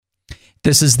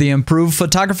This is the Improved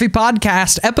Photography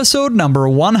Podcast, episode number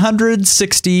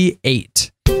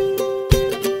 168.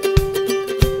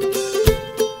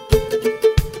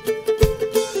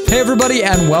 Hey everybody,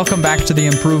 and welcome back to the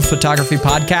Improved Photography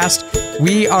Podcast.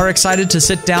 We are excited to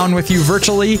sit down with you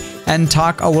virtually and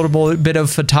talk a little bit of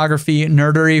photography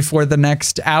nerdery for the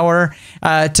next hour.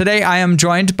 Today I am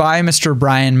joined by Mr.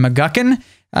 Brian McGuckin,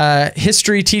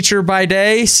 history teacher by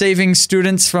day, saving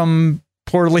students from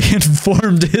poorly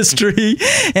informed history,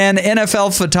 and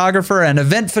NFL photographer and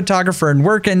event photographer and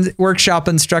workshop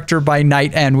instructor by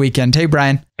night and weekend. Hey,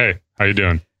 Brian. Hey, how you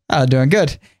doing? Doing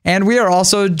good. And we are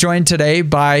also joined today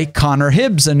by Connor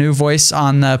Hibbs, a new voice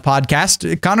on the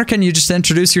podcast. Connor, can you just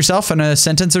introduce yourself in a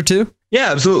sentence or two?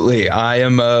 Yeah, absolutely. I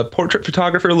am a portrait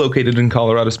photographer located in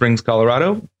Colorado Springs,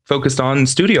 Colorado, focused on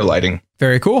studio lighting.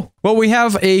 Very cool. Well, we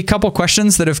have a couple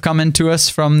questions that have come into us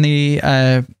from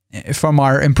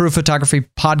our Improved Photography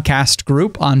Podcast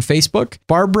group on Facebook.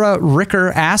 Barbara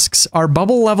Ricker asks, are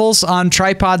bubble levels on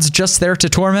tripods just there to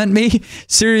torment me?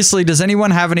 Seriously, does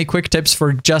anyone have any quick tips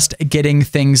for just getting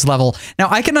things level? Now,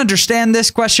 I can understand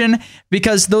this question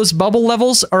because those bubble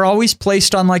levels are always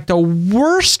placed on like the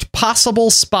worst possible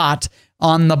spot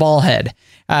on the ball head.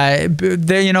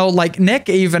 Like Nick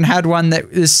even had one that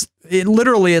is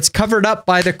it's covered up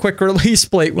by the quick release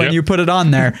plate when you put it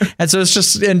on there. And so it's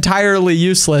just entirely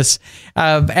useless.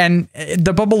 And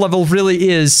the bubble level really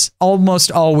is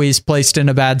almost always placed in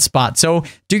a bad spot. So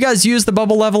do you guys use the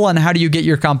bubble level, and how do you get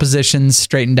your compositions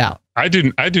straightened out? I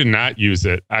do not use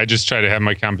it. I just try to have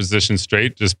my composition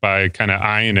straight just by kind of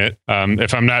eyeing it.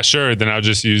 If I'm not sure, then I'll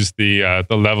just use the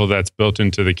level that's built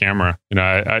into the camera.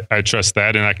 I trust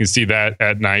that, and I can see that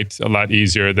at night a lot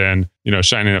easier than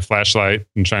shining a flashlight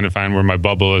and trying to find where my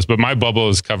bubble is. But my bubble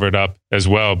is covered up as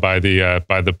well by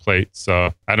the plate,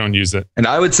 so I don't use it. And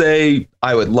I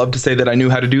would love to say that I knew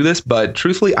how to do this, but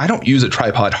truthfully, I don't use a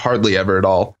tripod hardly ever at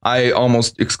all. I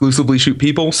almost exclusively shoot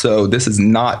people, so this is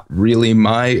not really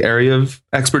my area of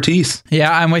expertise.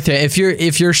 Yeah, I'm with you.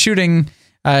 If you're shooting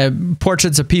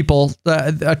portraits of people,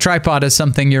 a tripod is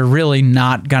something you're really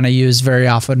not going to use very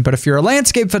often. But if you're a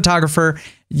landscape photographer,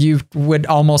 you would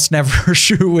almost never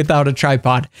shoot without a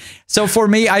tripod. So for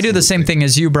me, I do the same thing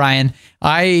as you, Brian.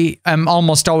 I am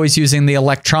almost always using the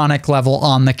electronic level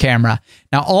on the camera.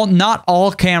 Now, not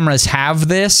all cameras have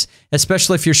this,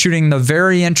 especially if you're shooting the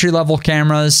very entry-level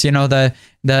cameras,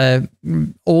 the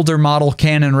older model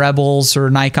Canon Rebels or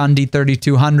Nikon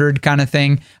D3200 kind of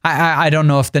thing. I don't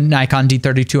know if the Nikon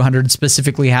D3200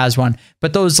 specifically has one,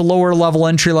 but those lower level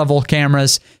entry-level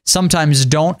cameras sometimes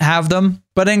don't have them.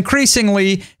 But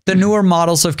increasingly, the newer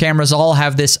models of cameras all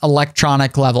have this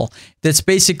electronic level. That's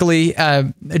basically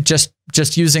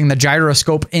just using the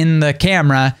gyroscope in the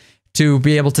camera to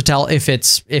be able to tell if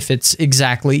it's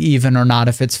exactly even or not,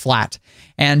 if it's flat.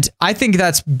 And I think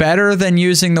that's better than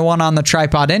using the one on the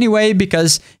tripod anyway,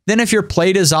 because then if your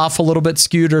plate is off a little bit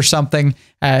skewed or something,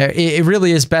 it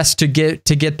really is best to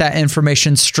get that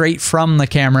information straight from the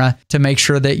camera to make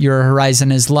sure that your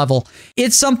horizon is level.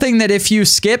 It's something that if you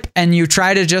skip and you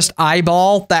try to just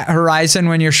eyeball that horizon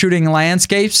when you're shooting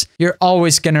landscapes, you're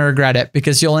always going to regret it,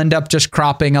 because you'll end up just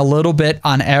cropping a little bit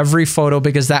on every photo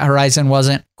because that horizon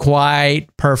wasn't quite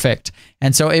perfect.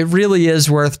 And so it really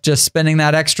is worth just spending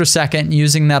that extra second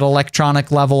using that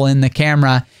electronic level in the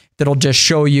camera that'll just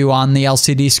show you on the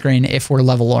LCD screen if we're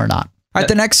level or not. All right,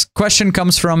 the next question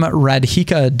comes from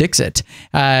Radhika Dixit,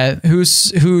 who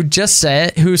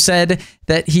said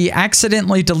that he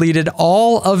accidentally deleted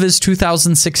all of his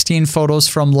 2016 photos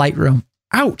from Lightroom.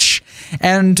 Ouch.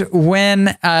 And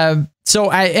when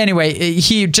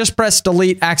he just pressed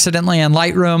delete accidentally in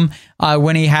Lightroom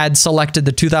when he had selected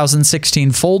the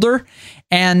 2016 folder.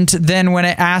 And then when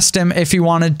it asked him if he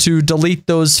wanted to delete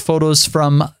those photos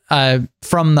from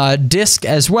the disk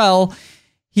as well,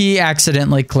 he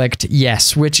accidentally clicked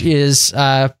yes, which is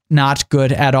not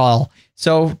good at all.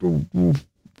 So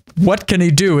what can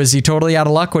he do? Is he totally out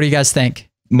of luck? What do you guys think?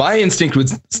 My instinct would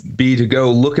be to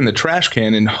go look in the trash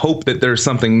can and hope that there's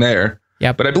something there.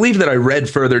 Yep. But I believe that I read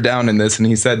further down in this, and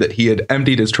he said that he had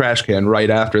emptied his trash can right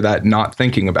after that, not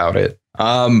thinking about it.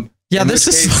 This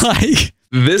is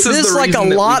like a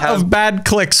lot of bad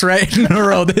clicks right in a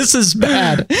row. This is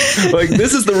bad.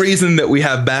 This is the reason that we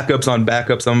have backups on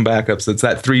backups on backups. It's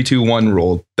that 3-2-1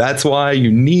 rule. That's why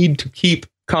you need to keep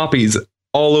copies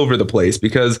all over the place,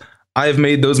 because I've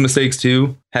made those mistakes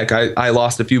too. Heck, I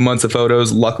lost a few months of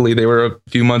photos. Luckily, they were a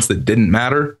few months that didn't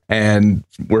matter and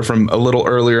were from a little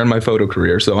earlier in my photo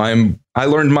career. So I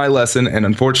learned my lesson, and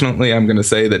unfortunately, I'm going to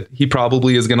say that he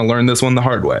probably is going to learn this one the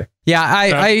hard way. Yeah,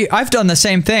 I've done the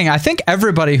same thing. I think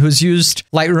everybody who's used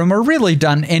Lightroom or really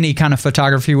done any kind of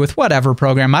photography with whatever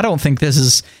program, I don't think this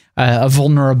is a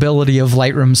vulnerability of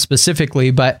Lightroom specifically,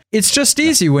 but it's just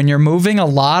easy when you're moving a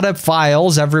lot of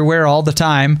files everywhere all the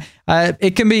time.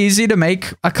 It can be easy to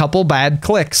make a couple bad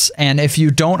clicks. And if you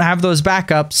don't have those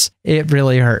backups, it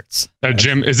really hurts.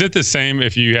 Jim, is it the same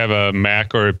if you have a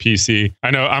Mac or a PC?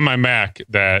 I know on my Mac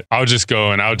that I'll just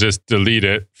go and I'll just delete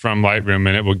it from Lightroom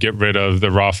and it will get rid of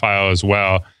the raw file as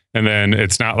well. And then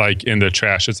it's not like in the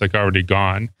trash, it's like already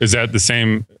gone. Is that the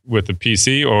same with the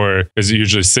PC, or is it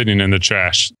usually sitting in the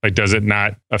trash? Like, does it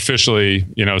not officially,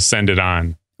 send it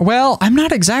on? Well, I'm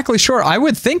not exactly sure. I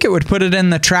would think it would put it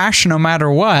in the trash no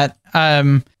matter what.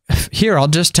 Here, I'll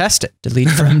just test it.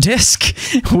 Delete from disk.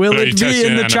 Will it be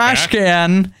in the trash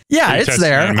can? Yeah, it's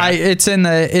there. It's in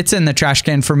the trash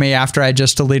can for me after I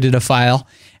just deleted a file.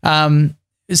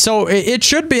 So it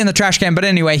should be in the trash can, but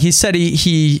anyway, he said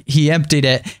he emptied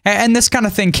it, and this kind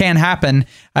of thing can happen.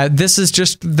 This is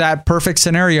just that perfect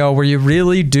scenario where you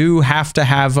really do have to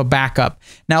have a backup.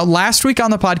 Now, last week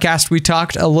on the podcast, we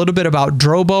talked a little bit about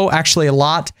Drobo, actually a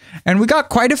lot, and we got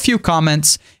quite a few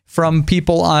comments from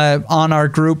people on our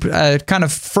group kind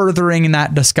of furthering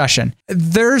that discussion.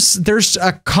 There's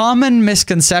a common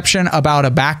misconception about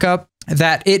a backup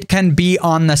that it can be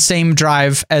on the same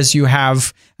drive as you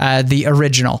have the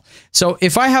original. So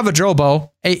if I have a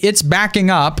Drobo, it's backing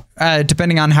up,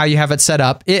 depending on how you have it set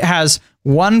up. It has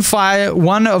one file,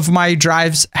 one of my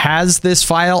drives has this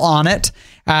file on it,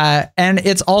 and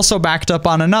it's also backed up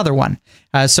on another one.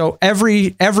 So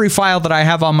every file that I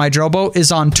have on my Drobo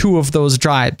is on two of those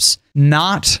drives,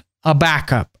 not a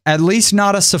backup. At least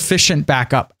not a sufficient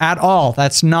backup at all.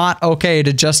 That's not okay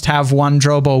to just have one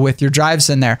Drobo with your drives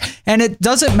in there. And it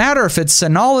doesn't matter if it's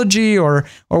Synology or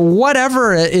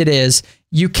whatever it is.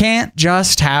 You can't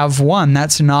just have one.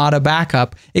 That's not a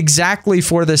backup. Exactly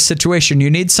for this situation. You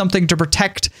need something to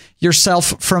protect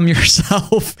yourself from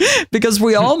yourself because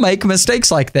we all make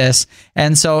mistakes like this.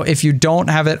 And so if you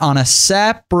don't have it on a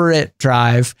separate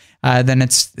drive, then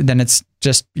it's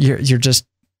just you're just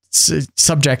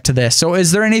subject to this. So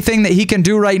is there anything that he can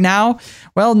do right now?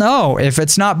 Well, no. If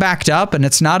it's not backed up and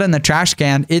it's not in the trash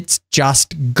can, it's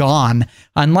just gone.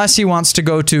 Unless he wants to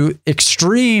go to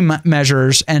extreme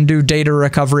measures and do data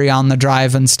recovery on the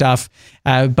drive and stuff.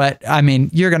 But I mean,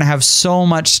 you're going to have so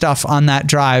much stuff on that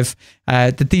drive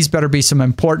that these better be some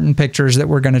important pictures that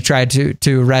we're going to try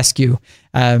to rescue.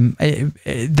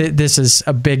 This is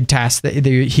a big task that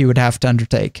he would have to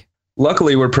undertake.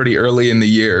 Luckily, we're pretty early in the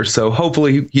year, so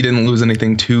hopefully he didn't lose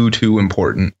anything too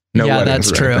important. No yeah,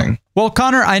 that's true. Anything. Well,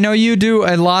 Connor, I know you do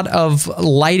a lot of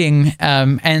lighting,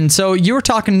 and so you were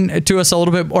talking to us a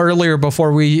little bit earlier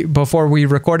before we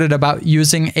recorded about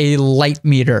using a light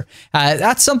meter.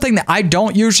 That's something that I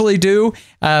don't usually do,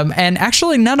 and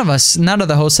actually none of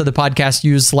the hosts of the podcast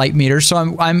use light meters.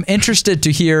 So I'm interested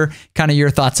to hear kind of your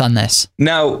thoughts on this.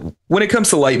 Now, when it comes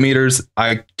to light meters,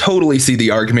 I totally see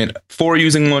the argument for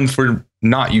using one, for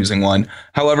not using one.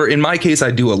 However, in my case, I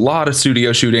do a lot of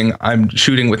studio shooting. I'm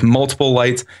shooting with multiple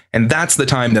lights, and that's the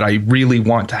time that I really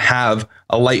want to have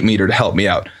a light meter to help me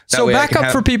out. So back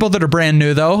up for people that are brand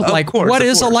new though. Like, what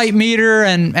is a light meter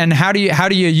and how do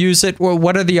you use it?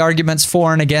 What are the arguments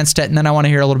for and against it? And then I want to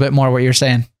hear a little bit more what you're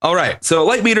saying. All right. So a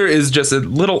light meter is just a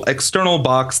little external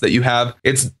box that you have.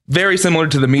 It's very similar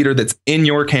to the meter that's in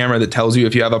your camera that tells you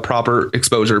if you have a proper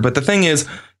exposure. But the thing is,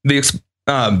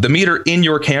 the meter in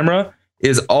your camera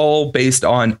is all based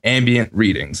on ambient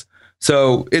readings.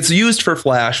 So it's used for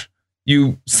flash.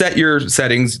 You set your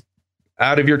settings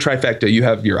out of your trifecta. You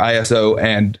have your ISO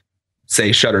and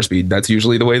say shutter speed. That's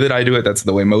usually the way that I do it. That's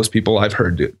the way most people I've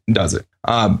heard does it.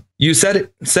 You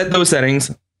set those settings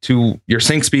to your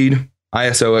sync speed,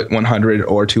 ISO at 100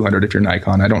 or 200 if you're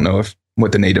Nikon. I don't know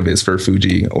what the native is for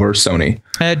Fuji or Sony.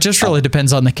 It just really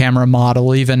depends on the camera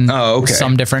model. Even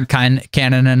some different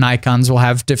Canon and Nikons will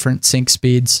have different sync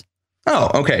speeds.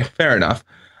 Oh, okay. Fair enough.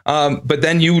 But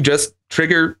then you just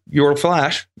trigger your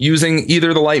flash using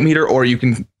either the light meter, or you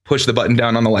can push the button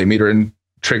down on the light meter and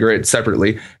trigger it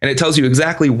separately. And it tells you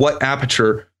exactly what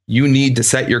aperture you need to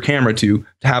set your camera to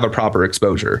have a proper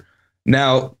exposure.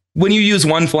 Now, when you use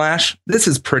one flash, this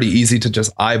is pretty easy to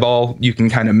just eyeball. You can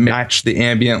kind of match the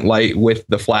ambient light with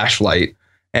the flashlight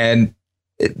and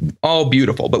all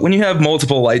beautiful. But when you have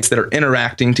multiple lights that are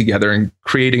interacting together and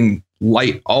creating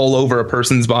light all over a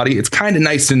person's body, it's kind of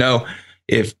nice to know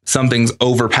if something's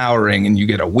overpowering and you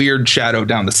get a weird shadow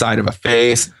down the side of a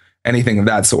face, anything of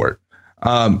that sort.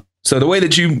 So the way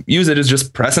that you use it is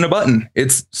just pressing a button.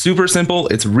 It's super simple.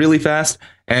 It's really fast.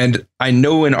 And I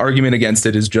know an argument against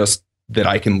it is just that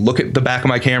I can look at the back of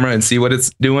my camera and see what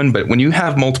it's doing. But when you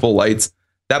have multiple lights,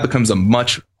 that becomes a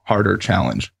much harder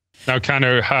challenge. Now,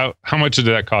 Connor, how much did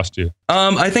that cost you?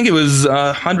 I think it was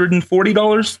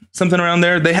 $140, something around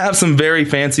there. They have some very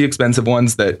fancy, expensive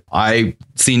ones that I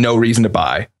see no reason to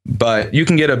buy, but you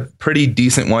can get a pretty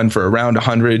decent one for around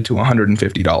 $100 to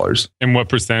 $150. And what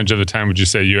percentage of the time would you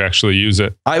say you actually use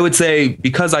it? I would say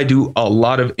because I do a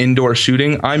lot of indoor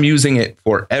shooting, I'm using it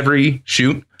for every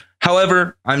shoot.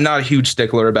 However, I'm not a huge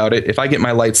stickler about it. If I get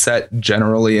my lights set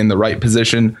generally in the right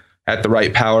position at the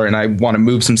right power and I want to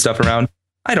move some stuff around,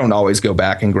 I don't always go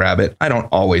back and grab it. I don't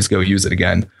always go use it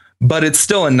again, but it's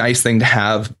still a nice thing to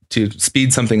have to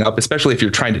speed something up, especially if you're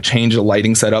trying to change a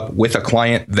lighting setup with a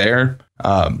client there.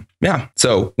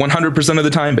 So 100% of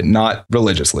the time, but not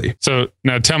religiously. So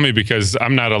now tell me, because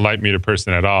I'm not a light meter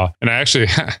person at all. And I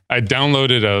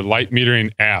downloaded a light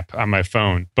metering app on my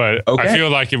phone, but okay. I feel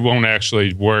like it won't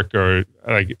actually work, or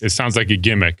like it sounds like a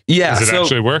gimmick. Yeah. Does it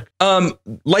actually work?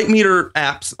 Light meter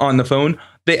apps on the phone,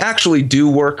 they actually do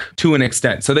work to an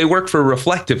extent. So they work for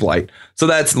reflective light. So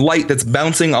that's light that's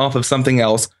bouncing off of something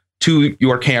else to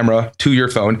your camera, to your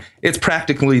phone. It's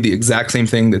practically the exact same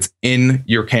thing that's in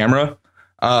your camera.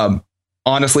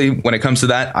 Honestly, when it comes to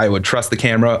that, I would trust the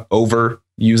camera over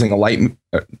using a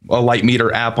light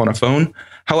meter app on a phone.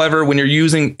 However, when you're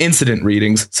using incident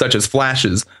readings, such as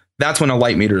flashes, that's when a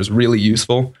light meter is really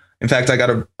useful. In fact, I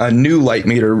got a new light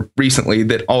meter recently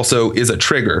that also is a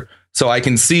trigger. So I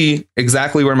can see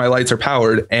exactly where my lights are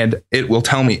powered, and it will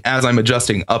tell me as I'm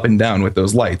adjusting up and down with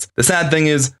those lights. The sad thing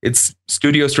is it's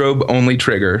Studio Strobe only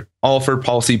trigger, all for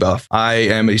Paul C. Buff. I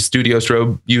am a Studio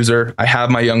Strobe user. I have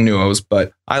my Yongnuos,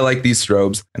 but I like these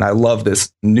strobes and I love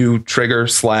this new trigger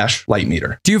 / light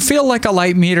meter. Do you feel like a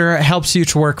light meter helps you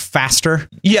to work faster?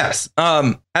 Yes.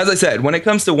 As I said, when it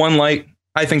comes to one light,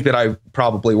 I think that I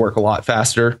probably work a lot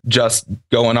faster just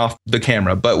going off the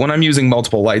camera. But when I'm using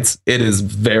multiple lights, it is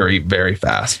very, very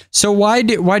fast. So why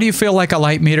do you feel like a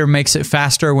light meter makes it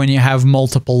faster when you have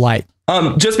multiple lights?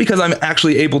 Just because I'm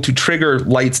actually able to trigger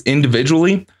lights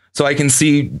individually. So I can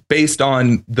see based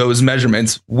on those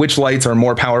measurements, which lights are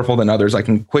more powerful than others. I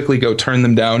can quickly go turn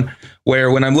them down, where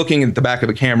when I'm looking at the back of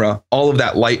a camera, all of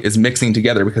that light is mixing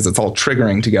together because it's all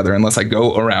triggering together unless I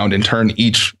go around and turn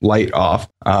each light off.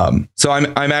 So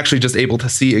I'm actually just able to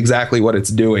see exactly what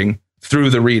it's doing through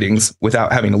the readings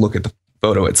without having to look at the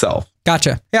photo itself.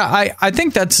 Gotcha. Yeah, I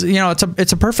think that's,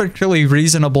 it's a perfectly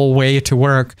reasonable way to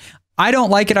work. I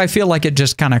don't like it. I feel like it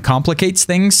just kind of complicates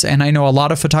things. And I know a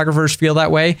lot of photographers feel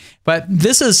that way. But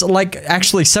this is like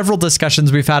actually several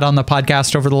discussions we've had on the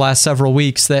podcast over the last several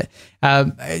weeks that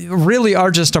really are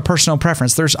just a personal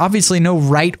preference. There's obviously no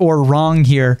right or wrong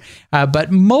here.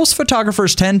 But most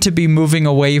photographers tend to be moving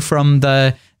away from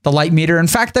the light meter. In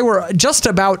fact, they were just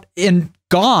about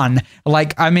gone.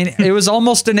 It was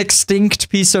almost an extinct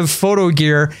piece of photo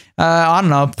gear,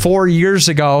 4 years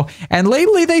ago. And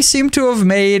lately they seem to have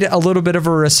made a little bit of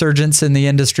a resurgence in the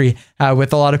industry,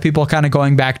 with a lot of people kind of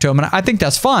going back to them. And I think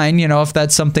that's fine, if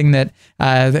that's something that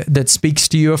speaks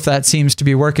to you, if that seems to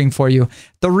be working for you.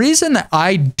 The reason that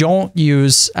I don't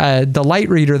use the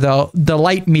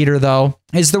light meter though,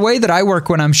 is the way that I work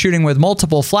when I'm shooting with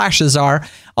multiple flashes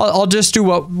I'll just do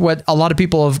what a lot of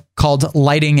people have called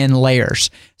lighting in layers.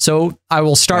 So I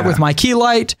will start with my key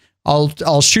light.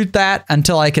 I'll shoot that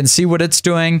until I can see what it's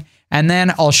doing. And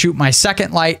then I'll shoot my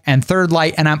second light and third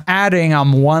light, and I'm adding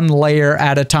one layer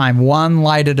at a time, one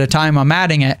light at a time. I'm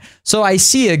adding it. So I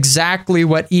see exactly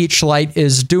what each light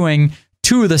is doing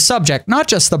to the subject, not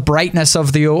just the brightness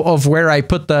of where I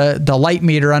put the light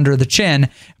meter under the chin,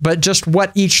 but just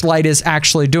what each light is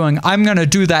actually doing. I'm going to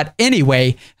do that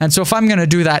anyway. And so if I'm going to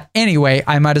do that anyway,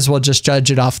 I might as well just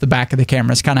judge it off the back of the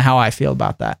camera. It's kind of how I feel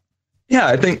about that. Yeah,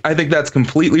 I think that's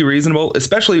completely reasonable,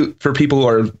 especially for people who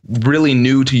are really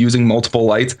new to using multiple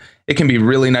lights. It can be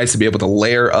really nice to be able to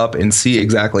layer up and see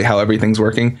exactly how everything's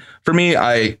working. For me,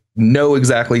 I know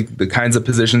exactly the kinds of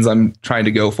positions I'm trying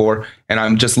to go for, and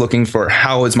I'm just looking for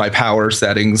how is my power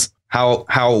settings,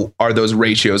 how are those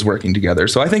ratios working together.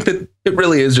 So I think that it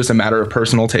really is just a matter of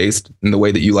personal taste and the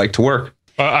way that you like to work.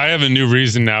 I have a new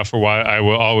reason now for why I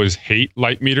will always hate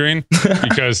light metering,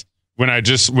 because when I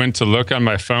just went to look on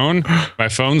my phone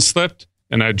slipped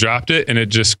and I dropped it and it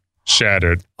just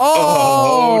shattered.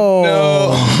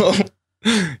 Oh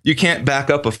no. You can't back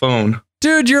up a phone.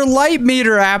 Dude, your light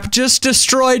meter app just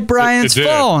destroyed Brian's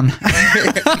phone.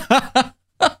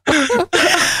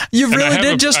 You really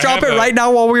did just drop it right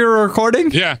now while we were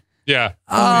recording? Yeah.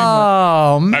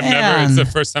 Oh, man. It's the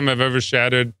first time I've ever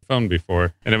shattered phone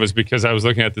before. And it was because I was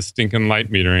looking at the stinking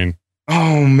light metering.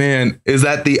 Oh, man. Is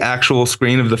that the actual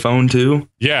screen of the phone, too?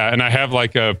 Yeah. And I have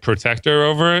like a protector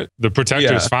over it. The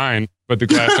protector's fine, but the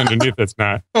glass underneath it's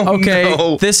not. Okay.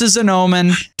 No. This is an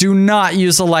omen. Do not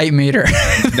use a light meter.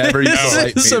 Never use a light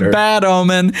meter. It's a bad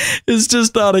omen. It's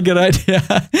just not a good idea.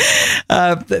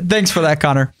 Thanks for that,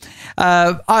 Connor.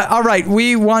 All right,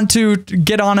 we want to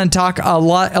get on and talk a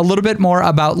little bit more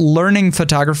about learning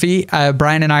photography.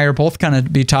 Brian and I are both going to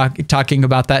be talking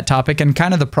about that topic and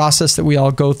kind of the process that we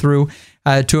all go through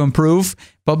to improve.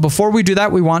 But before we do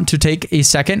that, we want to take a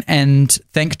second and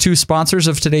thank two sponsors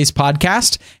of today's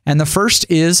podcast. And the first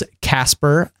is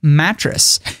Casper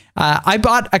Mattress. I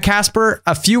bought a Casper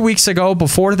a few weeks ago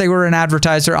before they were an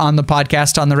advertiser on the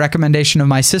podcast on the recommendation of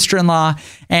my sister-in-law,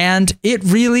 and it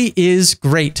really is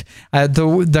great.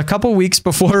 The couple weeks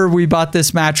before we bought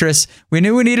this mattress, we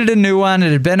knew we needed a new one.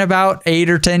 It had been about 8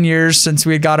 or 10 years since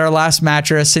we got our last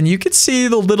mattress, and you could see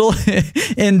the little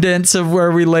indents of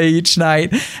where we lay each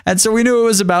night. And so we knew it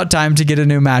was about time to get a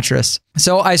new mattress.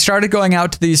 So I started going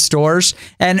out to these stores,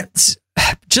 and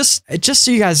just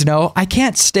so you guys know, I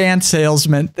can't stand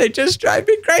salesmen. They just drive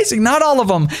me crazy. Not all of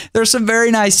them. There's some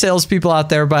very nice salespeople out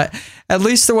there, but at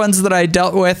least the ones that I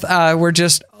dealt with were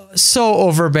just so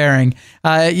overbearing.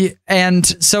 And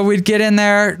so we'd get in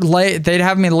there, they'd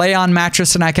have me lay on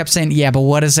mattress, and I kept saying, yeah, but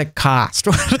what does it cost?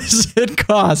 What does it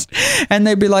cost? And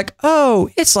they'd be like, oh,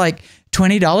 it's like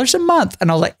 $20 a month.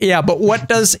 And I was like, yeah, but what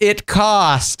does it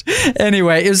cost?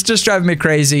 Anyway, it was just driving me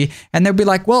crazy. And they'd be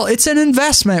like, well, it's an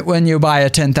investment when you buy a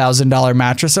 $10,000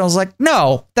 mattress. And I was like,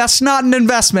 no, that's not an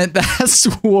investment. That's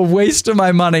a waste of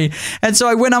my money. And so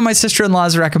I went on my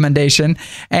sister-in-law's recommendation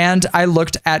and I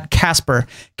looked at Casper.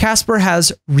 Casper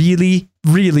has really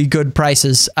good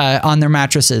prices on their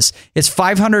mattresses. It's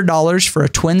 $500 for a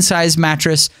twin size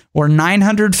mattress or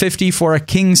 $950 for a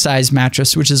king size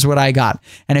mattress, which is what I got.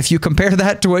 And if you compare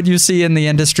that to what you see in the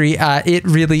industry, it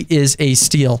really is a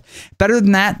steal. Better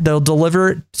than that, they'll deliver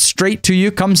it straight to you.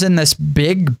 Comes in this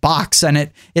big box, and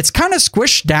it's kind of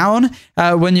squished down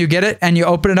when you get it and you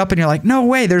open it up and you're like, no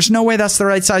way, there's no way that's the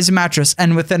right size mattress.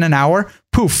 And within an hour,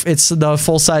 poof, it's the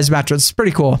full size mattress. It's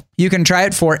pretty cool. You can try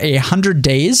it for 100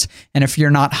 days. And if you're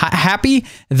not happy,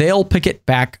 they'll pick it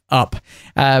back up.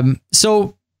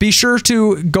 So be sure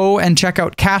to go and check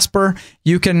out Casper.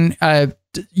 You can get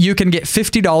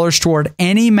 $50 toward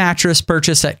any mattress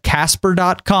purchase at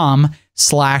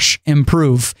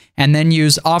casper.com/improve and then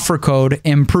use offer code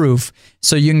improve.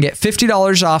 So you can get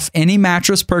 $50 off any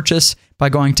mattress purchase by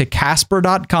going to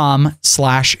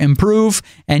casper.com/improve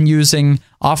and using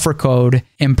offer code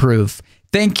improve.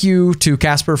 Thank you to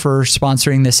Casper for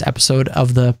sponsoring this episode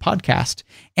of the podcast.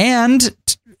 And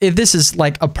this is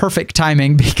like a perfect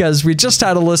timing because we just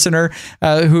had a listener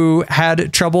who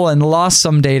had trouble and lost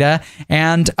some data,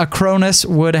 and Acronis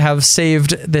would have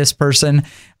saved this person.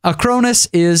 Acronis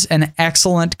is an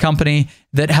excellent company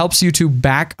that helps you to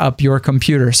back up your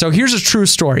computer. So here's a true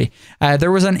story.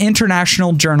 There was an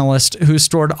international journalist who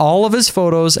stored all of his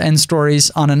photos and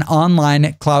stories on an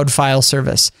online cloud file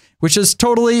service, which is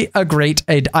totally a great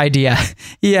idea.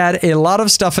 He had a lot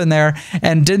of stuff in there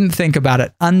and didn't think about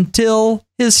it until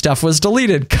his stuff was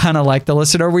deleted, kind of like the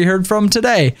listener we heard from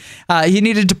today. He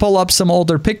needed to pull up some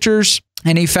older pictures,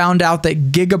 and he found out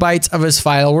that gigabytes of his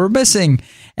file were missing.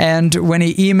 And when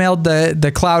he emailed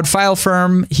the cloud file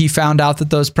firm, he found out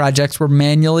that those projects were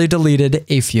manually deleted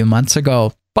a few months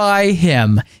ago by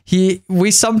him.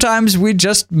 We sometimes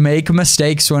just make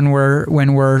mistakes when we're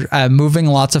moving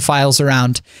lots of files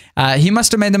around. He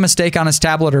must have made the mistake on his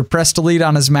tablet or pressed delete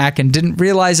on his Mac and didn't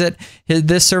realize it.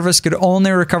 This service could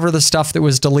only recover the stuff that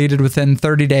was deleted within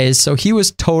 30 days, so he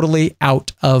was totally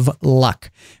out of luck.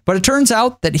 But it turns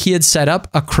out that he had set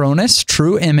up Acronis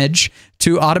True Image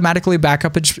to automatically back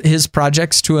up his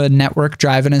projects to a network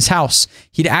drive in his house.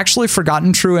 He'd actually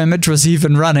forgotten True Image was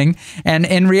even running, and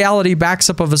in reality, backs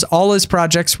up of all his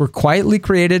projects were quietly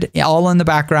created, all in the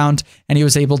background, and he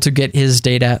was able to get his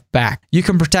data back. You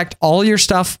can protect all your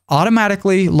stuff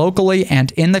automatically, locally,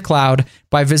 and in the cloud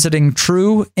by visiting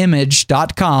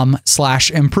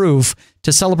trueimage.com/improve.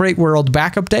 To celebrate World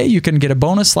Backup Day, you can get a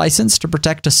bonus license to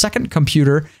protect a second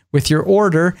computer with your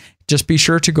order. Just be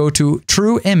sure to go to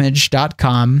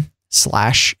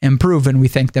trueimage.com/improve. And we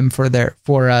thank them for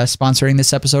sponsoring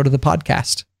this episode of the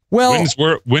podcast. Well,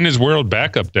 when is World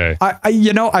Backup Day?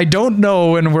 I don't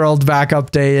know when World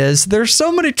Backup Day is. There's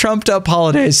so many trumped up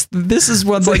holidays. This is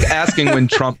one like asking when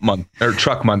Trump month or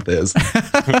Truck Month is.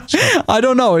 I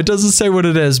don't know. It doesn't say what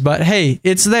it is, but hey,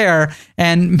 it's there,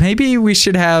 and maybe we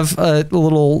should have a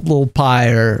little pie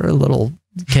or a little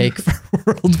cake for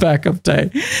World Backup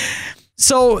Day.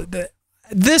 So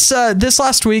this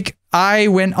last week, I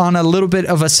went on a little bit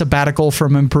of a sabbatical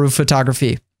from Improved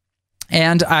Photography,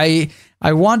 and I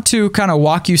want to kind of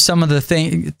walk you through some of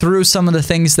the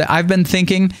things that I've been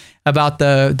thinking about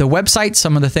the website,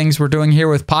 some of the things we're doing here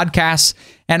with podcasts,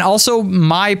 and also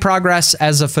my progress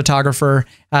as a photographer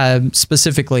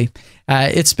specifically.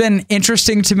 It's been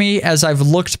interesting to me as I've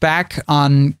looked back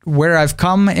on where I've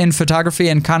come in photography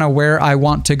and kind of where I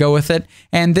want to go with it.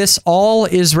 And this all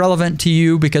is relevant to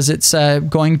you because it's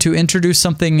going to introduce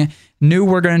something new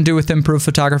we're going to do with Improved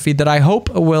Photography that I hope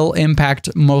will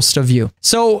impact most of you.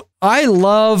 So I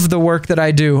love the work that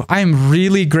I do. I'm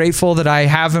really grateful that I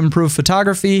have Improved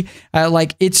Photography.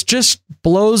 It just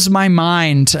blows my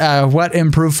mind what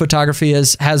Improved Photography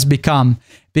has become,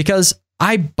 because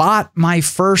I bought my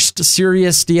first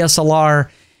serious DSLR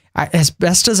as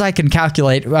best as I can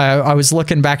calculate. I was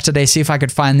looking back today, see if I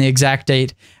could find the exact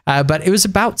date, but it was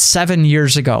about 7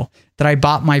 years ago that I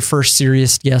bought my first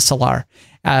serious DSLR.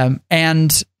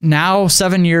 And now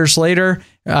 7 years later,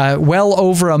 well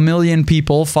over 1 million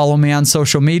people follow me on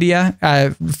social media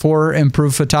for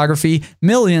Improved Photography.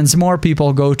 Millions more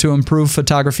people go to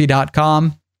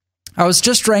improvedphotography.com. I was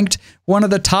just ranked one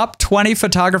of the top 20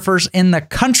 photographers in the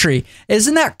country.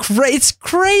 Isn't that crazy? It's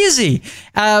crazy.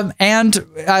 And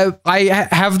I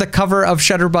have the cover of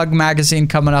Shutterbug magazine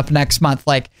coming up next month.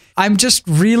 I'm just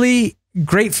really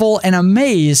grateful and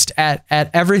amazed at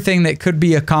everything that could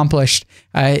be accomplished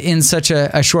in such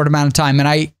a short amount of time. And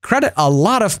I credit a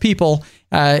lot of people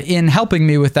in helping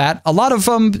me with that. A lot of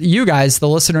them, you guys, the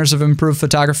listeners of Improved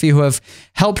Photography, who have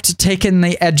helped taken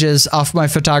the edges off my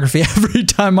photography every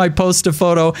time I post a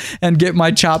photo and get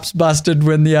my chops busted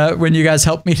when you guys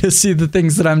help me to see the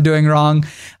things that I'm doing wrong.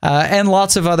 And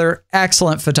lots of other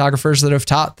excellent photographers that have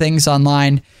taught things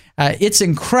online. It's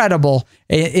incredible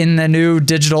in the new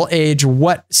digital age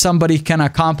what somebody can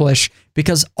accomplish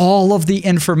because all of the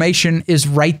information is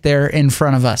right there in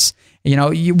front of us.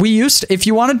 If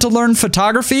you wanted to learn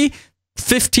photography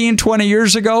 15, 20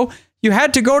 years ago, you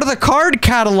had to go to the card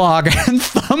catalog and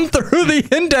thumb through the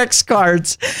index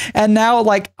cards. And now,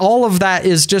 all of that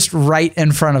is just right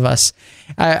in front of us.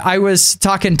 I was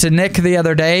talking to Nick the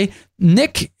other day.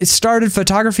 Nick started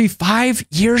photography 5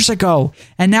 years ago,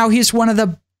 and now he's one of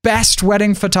the best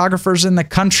wedding photographers in the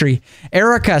country.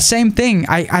 Erica, same thing.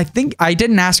 I think I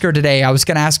didn't ask her today. I was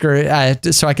going to ask her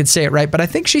so I could say it right, but I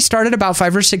think she started about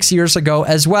 5 or 6 years ago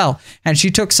as well. And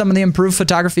she took some of the Improved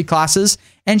Photography classes,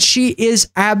 and she is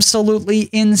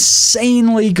absolutely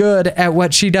insanely good at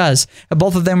what she does.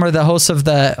 Both of them are the hosts of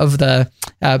the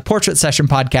Portrait Session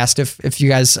podcast. If you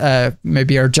guys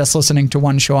maybe are just listening to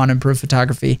one show on Improved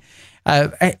Photography,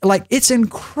 it's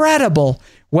incredible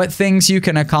what things you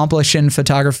can accomplish in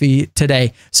photography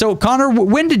today. So, Connor,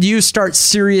 when did you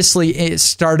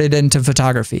started into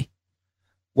photography?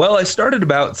 Well, I started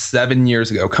about 7 years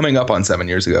ago, coming up on 7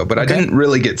 years ago, but okay. I didn't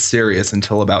really get serious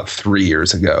until about 3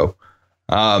 years ago.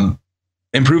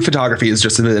 Improved Photography has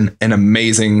just been an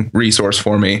amazing resource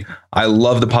for me. I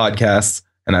love the podcasts,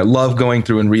 and I love going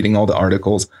through and reading all the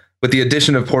articles. With the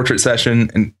addition of Portrait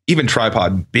Session and even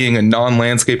Tripod, being a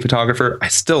non-landscape photographer, I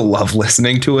still love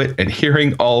listening to it and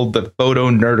hearing all the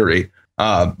photo nerdery.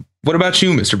 What about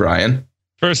you, Mr. Brian?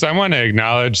 First, I want to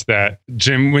acknowledge that,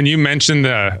 Jim, when you mentioned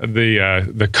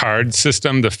the card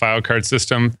system, the file card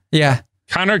system, yeah,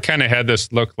 Connor kind of had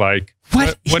this look like,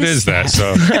 what is that?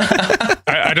 So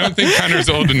I don't think Connor's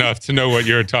old enough to know what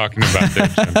you're talking about there,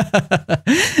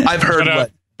 Jim. I've heard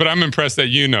But I'm impressed that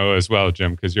you know as well,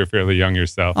 Jim, because you're fairly young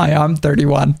yourself. I am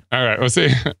 31. All right. Well,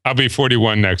 see, I'll be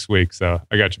 41 next week, so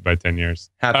I got you by 10 years.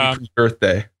 Happy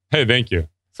birthday. Hey, thank you.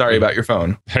 Sorry about your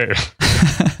phone. Hey,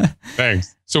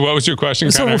 thanks. So what was your question,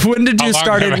 Connor? So when did you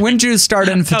start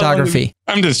in photography?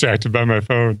 I'm distracted by my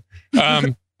phone.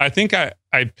 I think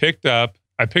I picked up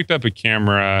a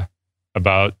camera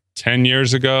about 10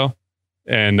 years ago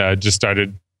and just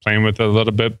started playing with it a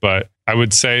little bit. But I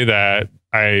would say that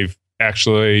I've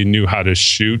actually knew how to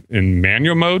shoot in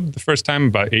manual mode the first time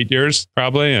about 8 years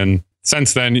probably. And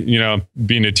since then,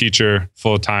 being a teacher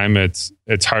full time, it's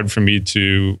hard for me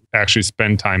to actually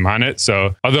spend time on it.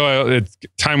 So although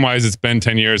time wise, it's been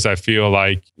 10 years, I feel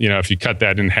like, if you cut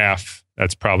that in half,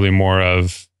 that's probably more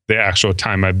of the actual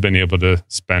time I've been able to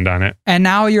spend on it. And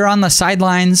now you're on the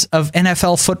sidelines of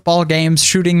NFL football games,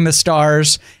 shooting the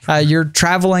stars. You're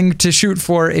traveling to shoot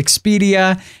for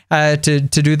Expedia to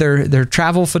do their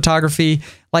travel photography.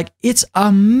 Like, it's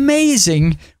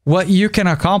amazing what you can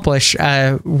accomplish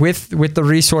with the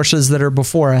resources that are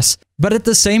before us. But at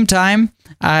the same time,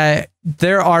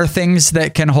 there are things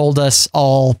that can hold us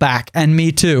all back, and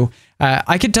me too.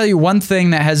 I can tell you one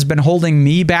thing that has been holding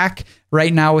me back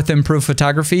right now with improved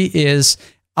photography is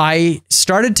I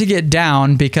started to get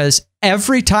down because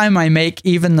every time I make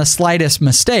even the slightest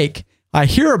mistake, I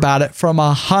hear about it from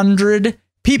 100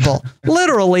 people,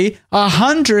 literally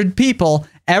 100 people.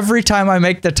 Every time I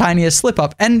make the tiniest slip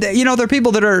up. And, you know, there are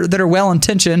people that are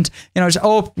well-intentioned, you know, just,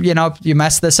 oh, you know, you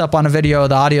messed this up on a video,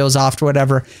 the audio's off,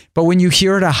 whatever. But when you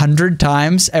hear it 100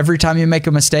 times, every time you make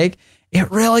a mistake, it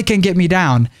really can get me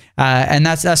down. And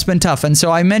that's been tough. And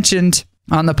so I mentioned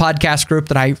on the podcast group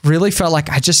that I really felt like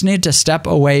I just needed to step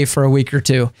away for a week or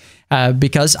two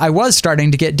because I was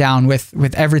starting to get down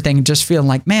with everything, just feeling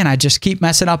like, man, I just keep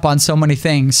messing up on so many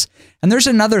things. And there's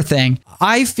another thing.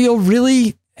 I feel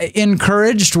really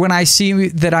encouraged when I see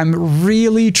that I'm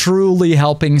really, truly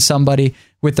helping somebody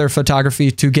with their photography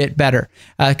to get better.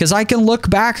 Because I can look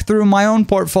back through my own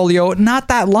portfolio not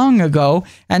that long ago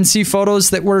and see photos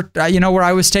that were, where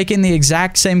I was taking the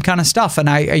exact same kind of stuff. And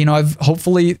I've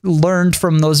hopefully learned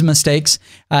from those mistakes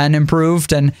and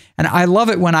improved. And I love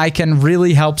it when I can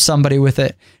really help somebody with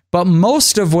it. But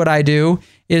most of what I do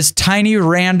is tiny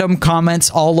random comments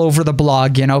all over the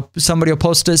blog. You know, somebody will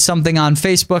post something on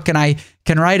Facebook and I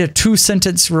can write a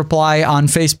 2-sentence reply on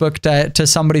Facebook to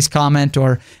somebody's comment,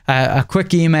 or a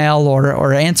quick email,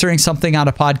 or answering something on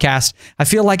a podcast. I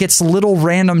feel like it's little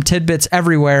random tidbits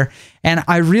everywhere. And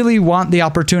I really want the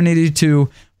opportunity to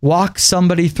walk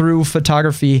somebody through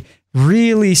photography,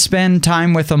 really spend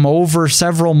time with them over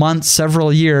several months,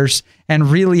 several years,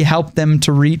 and really help them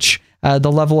to reach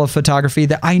the level of photography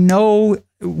that I know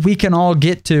we can all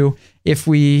get to if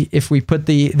we put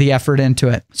the effort into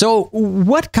it. So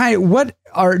what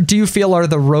do you feel are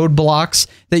the roadblocks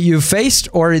that you've faced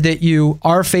or that you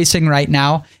are facing right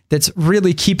now that's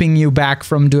really keeping you back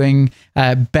from doing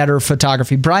better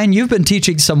photography? Brian, you've been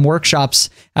teaching some workshops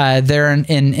there in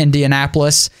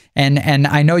Indianapolis, and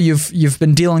I know you've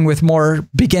been dealing with more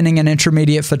beginning and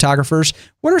intermediate photographers.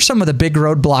 What are some of the big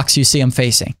roadblocks you see them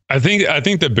facing? I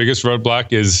think the biggest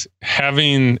roadblock is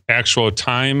having actual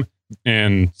time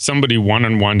and somebody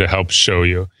one-on-one to help show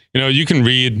you. You know, you can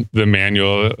read the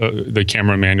manual, the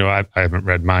camera manual. I haven't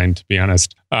read mine, to be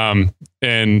honest.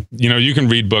 And, you know, you can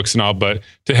read books and all, but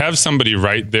to have somebody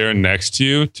right there next to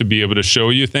you to be able to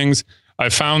show you things, I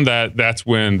found that that's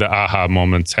when the aha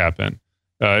moments happen.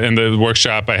 In the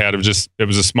workshop I had it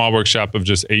was a small workshop of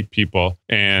just 8 people.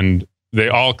 And they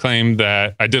all claimed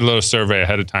that I did a little survey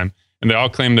ahead of time. And they all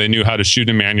claimed they knew how to shoot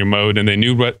in manual mode and they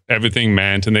knew what everything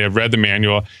meant and they had read the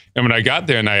manual. And when I got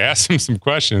there and I asked them some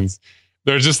questions,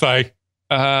 they're just like,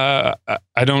 I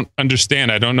don't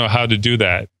understand. I don't know how to do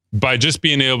that. By just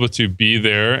being able to be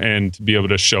there and to be able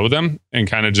to show them and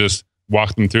kind of just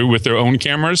walk them through with their own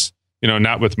cameras, you know,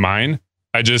 not with mine.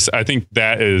 I think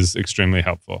that is extremely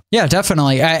helpful. Yeah,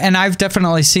 definitely. And I've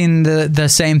definitely seen the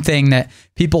same thing, that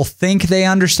people think they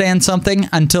understand something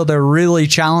until they're really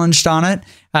challenged on it.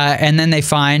 And then they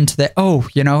find that,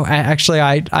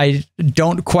 I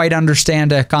don't quite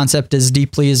understand a concept as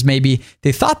deeply as maybe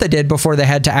they thought they did before they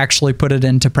had to actually put it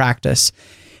into practice.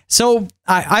 So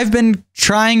I've been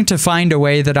trying to find a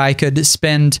way that I could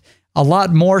spend a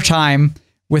lot more time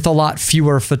with a lot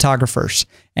fewer photographers.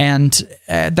 And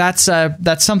that's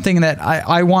something that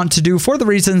I want to do for the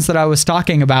reasons that I was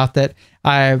talking about. That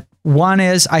one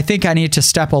is, I think I need to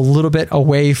step a little bit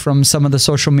away from some of the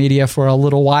social media for a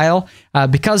little while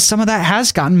because some of that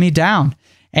has gotten me down.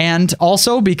 And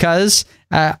also because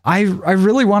I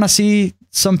really want to see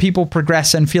some people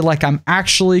progress and feel like I'm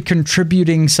actually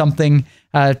contributing something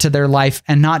to their life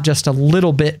and not just a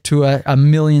little bit to a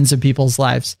millions of people's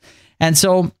lives. And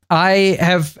so I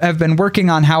have been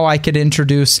working on how I could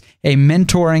introduce a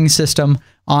mentoring system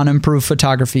on improved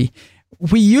photography.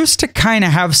 We used to kind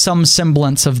of have some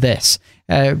semblance of this.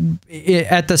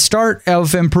 At the start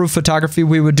of Improved Photography,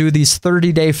 we would do these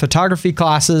 30-day photography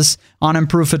classes on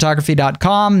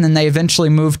improvedphotography.com, and then they eventually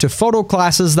moved to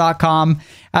photoclasses.com.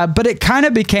 But it kind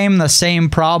of became the same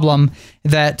problem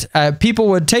that people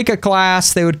would take a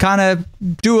class, they would kind of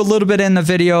do a little bit in the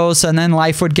videos, and then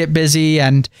life would get busy,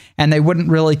 and they wouldn't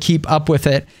really keep up with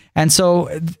it. And so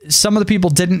some of the people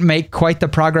didn't make quite the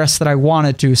progress that I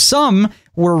wanted to. Some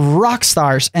were rock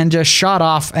stars and just shot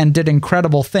off and did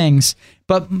incredible things.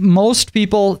 But most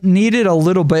people needed a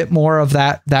little bit more of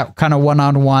that kind of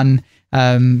one-on-one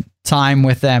time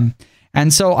with them.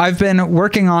 And so I've been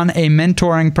working on a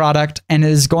mentoring product, and it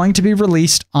is going to be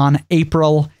released on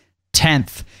April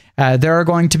 10th. There are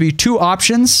going to be 2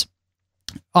 options.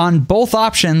 On both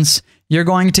options, you're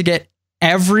going to get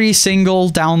every single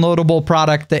downloadable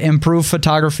product that Improve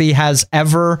Photography has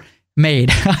ever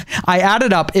made. I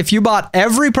added up. If you bought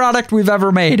every product we've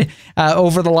ever made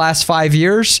over the last 5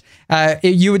 years,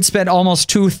 you would spend almost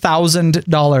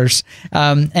 $2,000.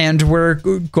 And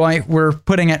we're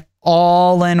putting it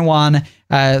all in one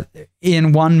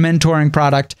mentoring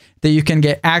product that you can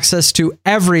get access to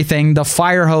everything, the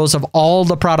fire hose of all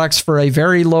the products for a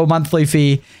very low monthly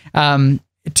fee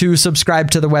to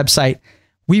subscribe to the website.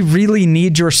 We really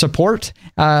need your support,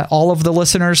 all of the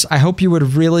listeners. I hope you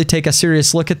would really take a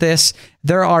serious look at this.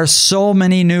 There are so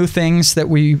many new things that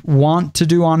we want to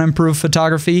do on Improve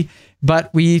Photography,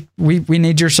 but we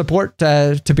need your support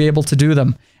to be able to do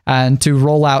them and to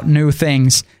roll out new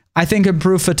things. I think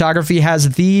Improve Photography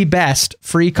has the best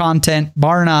free content,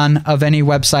 bar none, of any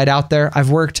website out there. I've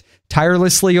worked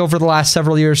tirelessly over the last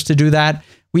several years to do that.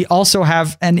 We also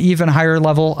have an even higher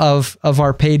level of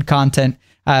our paid content.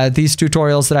 These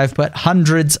tutorials that I've put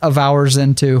hundreds of hours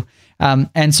into.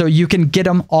 And so you can get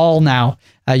them all now.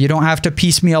 You don't have to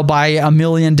piecemeal buy a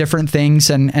million different things.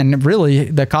 And really,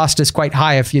 the cost is quite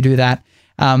high if you do that.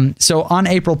 So on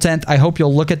April 10th, I hope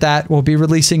you'll look at that. We'll be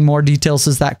releasing more details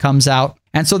as that comes out.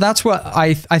 And so that's what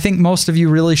I think most of you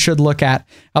really should look at.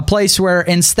 A place where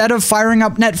instead of firing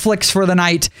up Netflix for the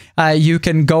night, you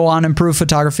can go on Improve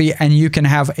Photography and you can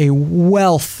have a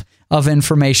wealth of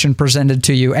information presented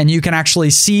to you. And you can actually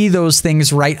see those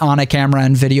things right on a camera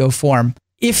and video form.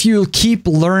 If you keep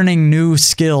learning new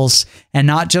skills and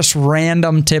not just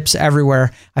random tips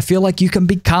everywhere, I feel like you can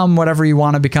become whatever you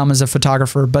want to become as a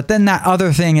photographer. But then that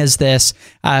other thing is this.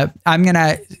 I'm going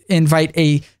to invite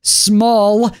a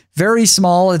small, very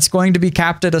small, it's going to be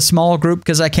capped at a small group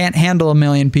because I can't handle 1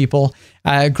 million people,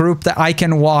 a group that I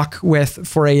can walk with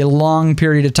for a long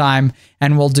period of time.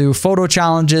 And we'll do photo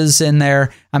challenges in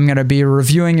there. I'm going to be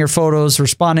reviewing your photos,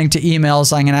 responding to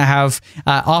emails. I'm going to have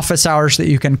office hours that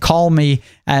you can call me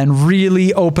and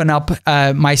really open up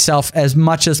myself as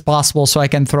much as possible so I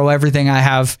can throw everything I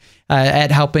have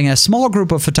at helping a small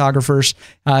group of photographers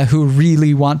who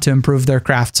really want to improve their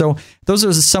craft. So those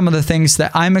are some of the things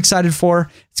that I'm excited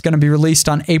for. It's going to be released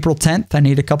on April 10th. I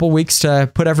need a couple weeks to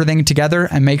put everything together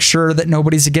and make sure that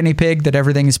nobody's a guinea pig, that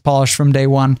everything is polished from day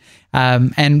one.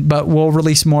 But we'll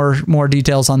release more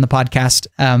details on the podcast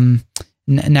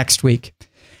next week.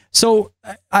 So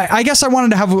I guess I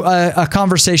wanted to have a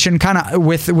conversation kind of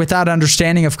with that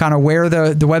understanding of kind of where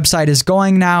the website is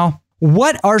going now.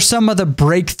 What are some of the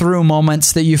breakthrough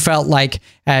moments that you felt like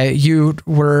you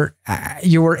were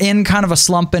in kind of a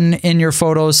slump in your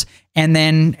photos, and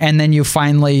then you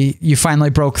finally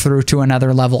broke through to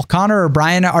another level? Connor or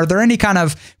Brian, are there any kind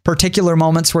of particular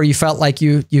moments where you felt like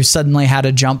you suddenly had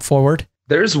a jump forward?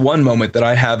 There's one moment that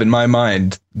I have in my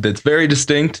mind that's very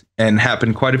distinct and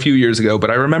happened quite a few years ago,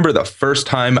 but I remember the first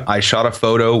time I shot a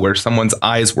photo where someone's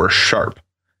eyes were sharp.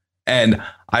 And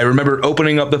I remember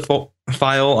opening up the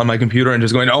file on my computer and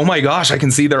just going, oh my gosh, I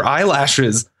can see their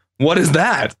eyelashes. What is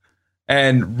that?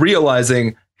 And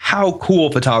realizing how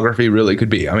cool photography really could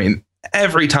be. I mean,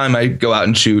 every time I go out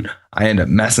and shoot, I end up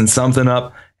messing something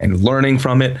up and learning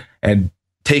from it and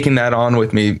taking that on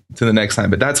with me to the next time.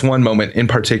 But that's one moment in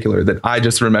particular that I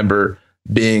just remember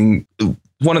being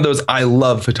one of those I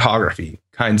love photography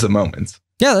kinds of moments.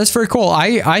 Yeah, that's very cool.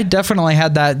 I definitely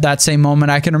had that same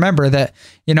moment. I can remember that,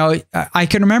 I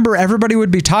can remember everybody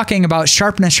would be talking about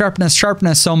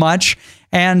sharpness so much.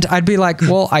 And I'd be like,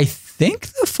 well, I think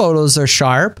the photos are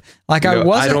sharp. Like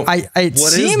it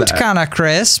seemed kind of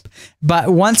crisp,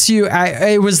 but once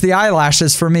it was the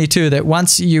eyelashes for me too, that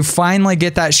once you finally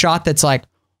get that shot, that's like,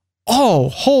 oh,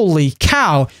 holy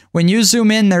cow. When you zoom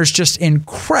in, there's just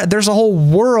there's a whole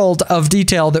world of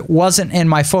detail that wasn't in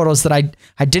my photos that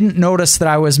I didn't notice that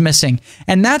I was missing.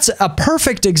 And that's a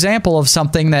perfect example of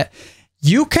something that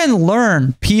you can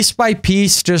learn piece by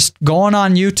piece, just going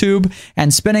on YouTube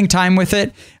and spending time with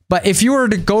it. But if you were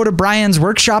to go to Brian's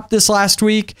workshop this last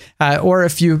week, or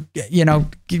if you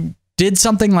did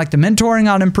something like the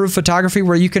mentoring on Improve Photography,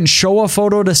 where you can show a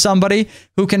photo to somebody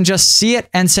who can just see it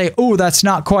and say, oh, that's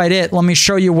not quite it. Let me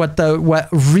show you what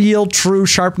real true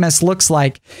sharpness looks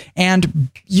like. And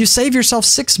you save yourself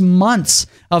 6 months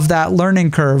of that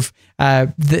learning curve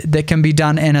that can be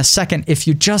done in a second if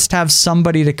you just have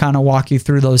somebody to kind of walk you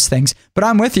through those things. But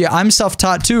I'm with you. I'm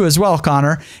self-taught too as well,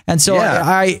 Connor. And so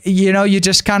you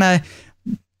just kind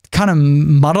of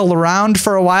muddle around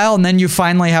for a while, and then you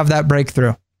finally have that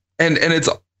breakthrough. And it's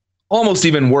almost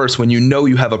even worse when you know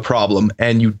you have a problem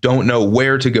and you don't know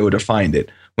where to go to find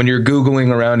it. When you're Googling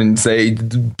around and say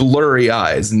blurry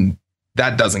eyes, and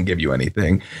that doesn't give you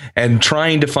anything. And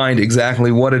trying to find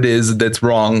exactly what it is that's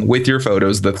wrong with your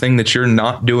photos, the thing that you're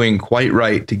not doing quite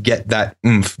right to get that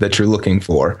oomph that you're looking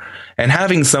for. And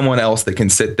having someone else that can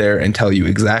sit there and tell you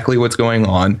exactly what's going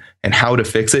on and how to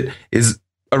fix it is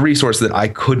a resource that I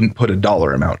couldn't put a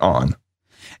dollar amount on.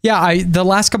 Yeah, the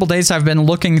last couple of days I've been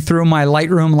looking through my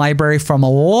Lightroom library from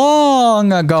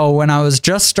long ago when I was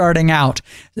just starting out.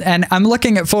 And I'm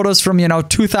looking at photos from,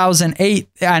 2008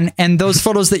 and those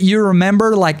photos that you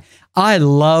remember, like, I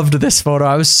loved this photo.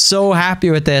 I was so happy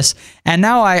with this. And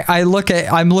now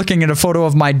I'm looking at a photo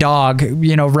of my dog,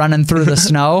 running through the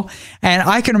snow. And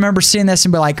I can remember seeing this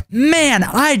and be like, man,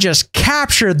 I just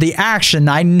captured the action.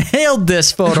 I nailed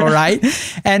this photo, right?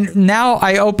 And now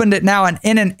I opened it now, and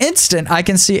in an instant I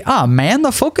can see, oh man,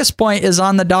 the focus point is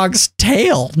on the dog's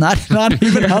tail, not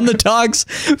even on the dog's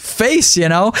face,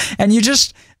 and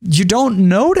you don't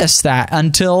notice that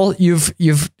until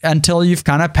you've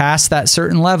kind of passed that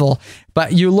certain level.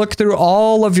 But you look through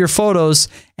all of your photos,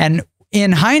 and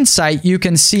in hindsight, you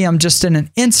can see them just in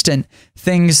an instant,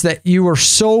 things that you were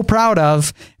so proud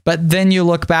of. But then you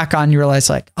look back on, you realize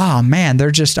like, oh man,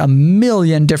 there's just a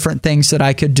million different things that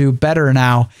I could do better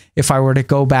now if I were to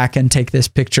go back and take this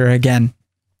picture again.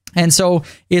 And so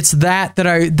it's that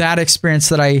experience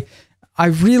that I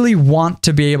really want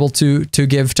to be able to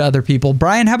give to other people.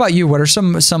 Brian, how about you? What are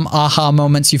some aha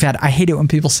moments you've had? I hate it when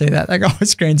people say that. That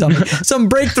always grains on me. Some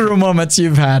breakthrough moments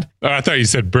you've had. I thought you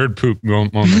said bird poop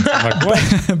moments. I'm like,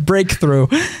 what? Breakthrough.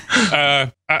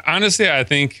 Honestly, I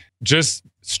think just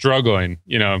struggling,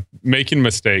 making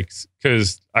mistakes,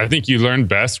 because I think you learn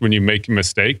best when you make a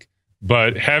mistake.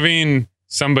 But having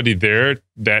somebody there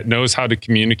that knows how to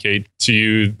communicate to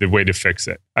you the way to fix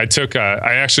it. I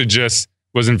actually just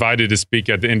was invited to speak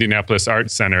at the Indianapolis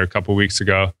Art Center a couple of weeks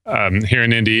ago here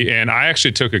in Indy. And I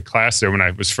actually took a class there when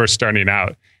I was first starting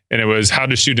out, and it was how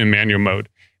to shoot in manual mode.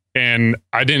 And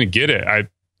I didn't get it.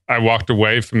 I walked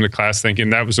away from the class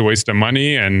thinking that was a waste of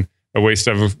money and a waste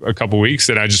of a couple of weeks,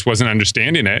 and I just wasn't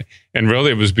understanding it. And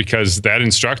really it was because that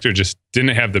instructor just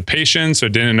didn't have the patience or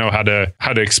didn't know how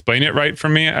to explain it right for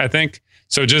me, I think.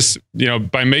 So just,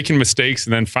 by making mistakes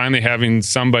and then finally having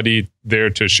somebody there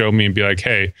to show me and be like,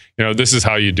 hey, this is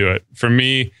how you do it. For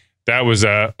me, that was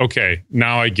okay,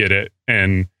 now I get it.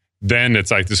 And then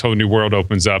it's like this whole new world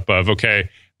opens up of, okay,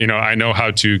 I know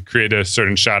how to create a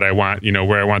certain shot I want,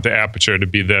 where I want the aperture to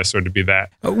be this or to be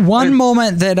that. One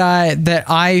moment that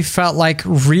I felt like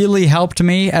really helped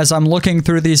me as I'm looking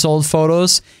through these old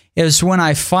photos is when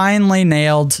I finally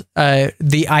nailed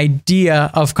the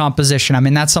idea of composition. I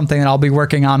mean, that's something that I'll be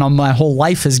working on my whole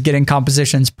life, is getting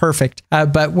compositions perfect.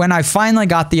 But when I finally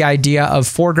got the idea of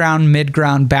foreground,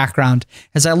 midground, background,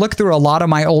 as I look through a lot of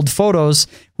my old photos,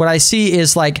 what I see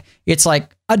is it's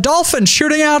like a dolphin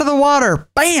shooting out of the water,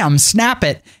 bam, snap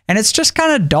it. And it's just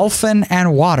kind of dolphin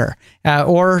and water.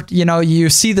 Or, you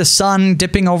see the sun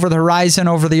dipping over the horizon,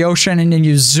 over the ocean, and then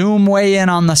you zoom way in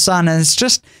on the sun, and it's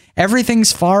just,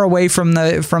 everything's far away from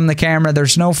the camera.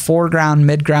 There's no foreground,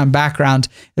 midground, background.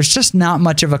 There's just not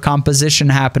much of a composition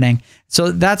happening.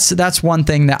 So that's one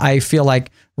thing that I feel like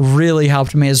really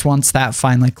helped me, is once that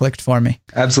finally clicked for me.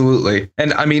 Absolutely.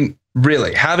 And I mean,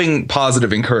 really, having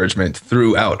positive encouragement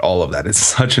throughout all of that is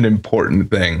such an important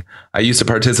thing. I used to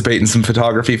participate in some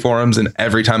photography forums, and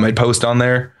every time I'd post on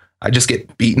there, I just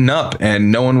get beaten up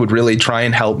and no one would really try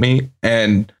and help me.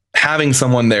 And having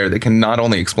someone there that can not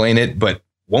only explain it, but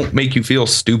won't make you feel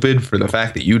stupid for the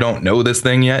fact that you don't know this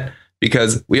thing yet,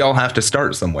 because we all have to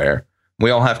start somewhere. We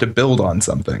all have to build on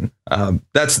something. I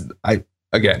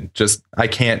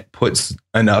can't put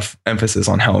enough emphasis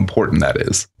on how important that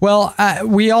is. Well,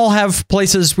 we all have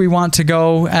places we want to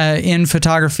go in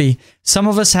photography. Some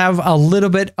of us have a little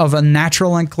bit of a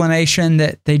natural inclination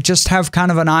that they just have kind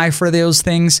of an eye for those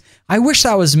things. I wish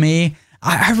that was me.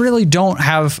 I really don't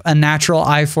have a natural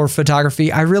eye for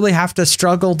photography. I really have to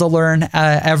struggle to learn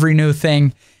every new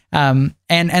thing. And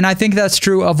I think that's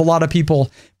true of a lot of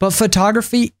people. But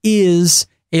photography is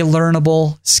a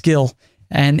learnable skill.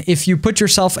 And if you put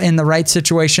yourself in the right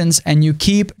situations and you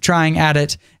keep trying at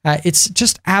it, it's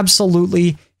just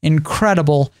absolutely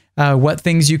incredible what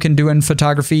things you can do in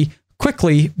photography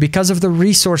quickly because of the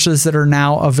resources that are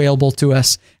now available to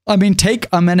us. I mean, take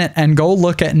a minute and go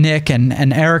look at Nick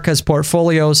and Erica's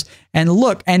portfolios and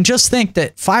look and just think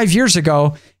that 5 years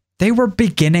ago, they were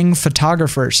beginning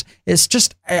photographers. It's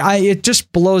just, it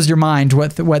just blows your mind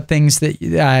what things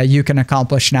that you can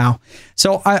accomplish now.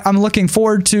 So I'm looking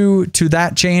forward to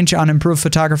that change on Improved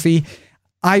Photography.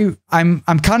 I'm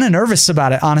kind of nervous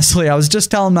about it, honestly. I was just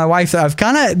telling my wife that I've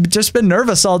kind of just been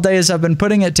nervous all day as I've been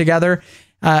putting it together.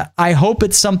 I hope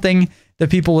it's something that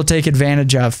people will take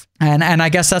advantage of. And I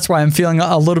guess that's why I'm feeling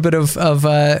a little bit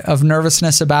of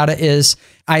nervousness about it. Is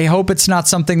I hope it's not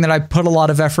something that I put a lot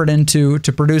of effort into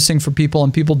producing for people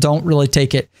and people don't really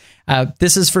take it.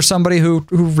 This is for somebody who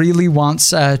really wants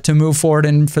to move forward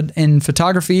in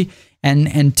photography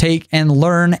and take and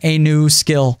learn a new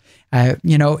skill.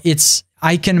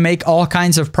 I can make all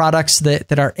kinds of products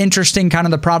that are interesting, kind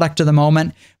of the product of the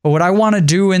moment. But what I want to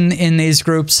do in these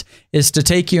groups is to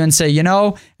take you and say,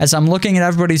 as I'm looking at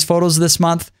everybody's photos this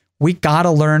month, we got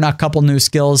to learn a couple new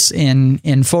skills in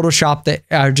Photoshop that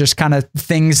are just kind of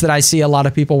things that I see a lot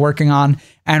of people working on.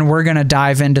 And we're going to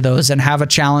dive into those and have a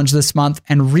challenge this month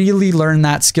and really learn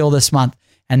that skill this month.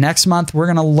 And next month, we're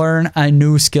going to learn a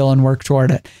new skill and work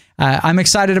toward it. I'm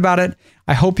excited about it.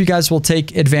 I hope you guys will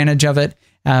take advantage of it.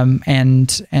 And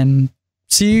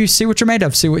see what you're made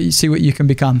of, see what you can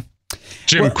become.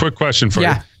 Jim, quick question for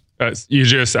you.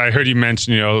 I heard you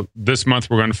mention, this month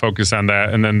we're going to focus on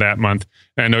that, and then that month.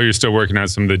 And I know you're still working on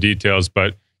some of the details,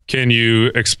 but can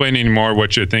you explain any more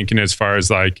what you're thinking as far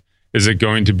as is it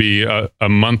going to be a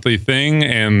monthly thing,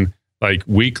 and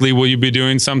weekly will you be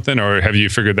doing something, or have you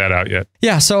figured that out yet?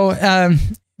 Yeah. So,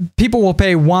 people will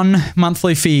pay one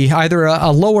monthly fee, either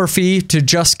a lower fee to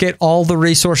just get all the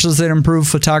resources that Improved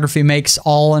Photography makes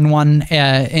all in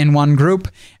one group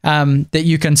that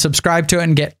you can subscribe to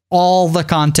and get all the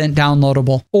content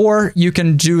downloadable. Or you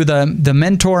can do the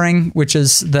mentoring, which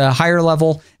is the higher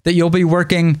level that you'll be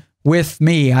working with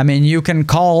me. I mean, you can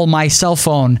call my cell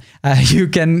phone. You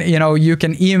can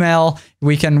email.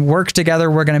 We can work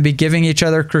together. We're going to be giving each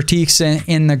other critiques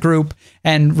in the group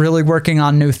and really working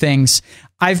on new things.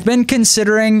 I've been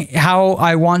considering how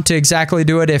I want to exactly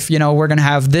do it. If, we're going to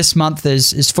have this month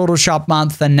is Photoshop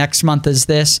month and next month is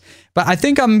this. But I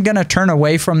think I'm going to turn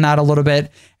away from that a little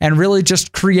bit and really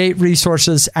just create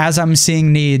resources as I'm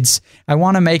seeing needs. I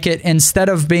want to make it, instead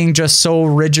of being just so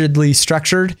rigidly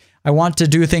structured, I want to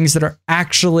do things that are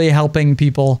actually helping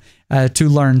people to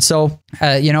learn. So,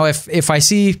 if I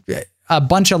see a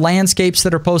bunch of landscapes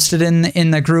that are posted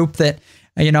in the group that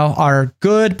are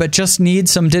good, but just need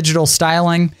some digital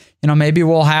styling, maybe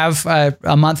we'll have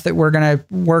a month that we're going to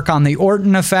work on the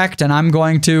Orton effect, and I'm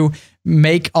going to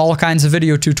make all kinds of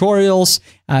video tutorials,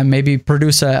 maybe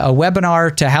produce a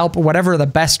webinar to help, whatever the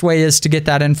best way is to get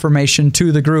that information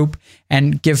to the group,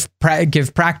 and give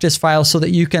practice files so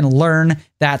that you can learn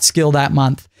that skill that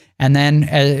month. And then,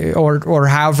 or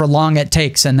however long it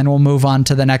takes, and then we'll move on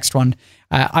to the next one.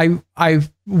 I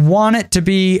want it to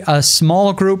be a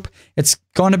small group. It's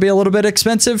going to be a little bit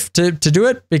expensive to do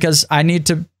it because I need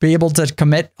to be able to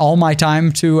commit all my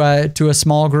time to a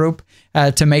small group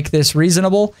to make this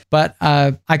reasonable. But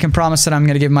I can promise that I'm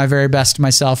going to give my very best to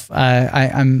myself.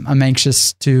 I'm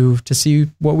anxious to see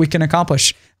what we can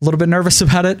accomplish. A little bit nervous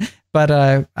about it, but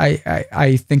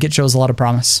I think it shows a lot of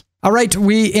promise. All right.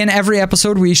 In every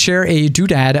episode, we share a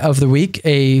doodad of the week,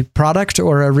 a product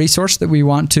or a resource that we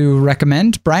want to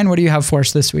recommend. Brian, what do you have for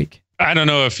us this week? I don't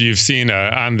know if you've seen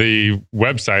on the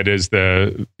website is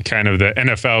the kind of the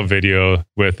NFL video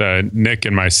with Nick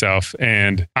and myself.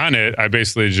 And on it, I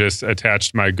basically just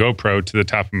attached my GoPro to the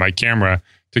top of my camera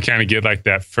to kind of get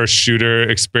that first shooter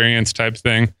experience type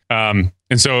thing. And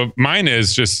so mine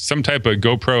is just some type of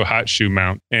GoPro hot shoe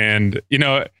mount. And,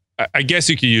 I guess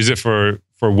you could use it for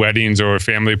weddings or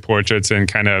family portraits and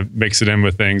kind of mix it in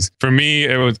with things. For me,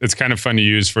 it's kind of fun to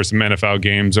use for some NFL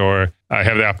games, or I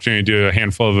have the opportunity to do a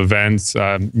handful of events,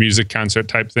 music concert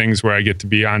type things where I get to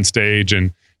be on stage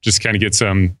and just kind of get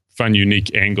some fun,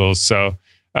 unique angles. So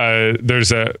there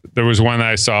was one that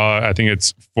I saw, I think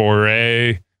it's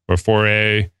 4A.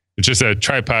 It's just a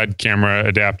tripod camera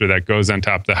adapter that goes on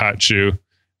top of the hot shoe.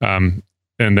 And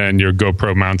then your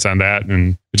GoPro mounts on that.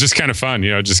 And it's just kind of fun,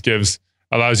 it just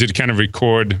allows you to kind of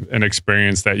record an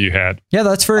experience that you had. Yeah,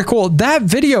 that's very cool. That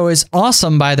video is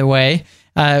awesome, by the way.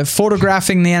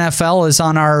 Photographing the NFL is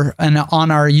on our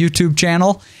YouTube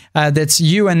channel. That's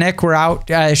you and Nick were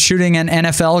out shooting an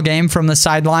NFL game from the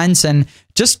sidelines, and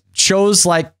just shows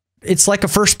it's like a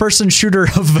first-person shooter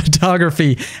of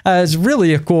photography. It's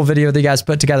really a cool video that you guys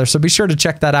put together. So be sure to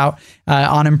check that out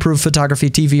on Improved Photography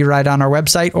TV right on our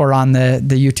website or on the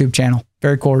YouTube channel.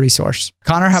 Very cool resource.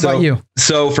 Connor, how about you?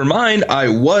 So for mine, I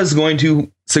was going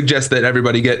to suggest that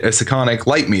everybody get a Sekonic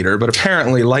light meter, but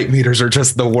apparently light meters are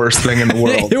just the worst thing in the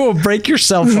world. It will break your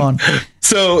cell phone.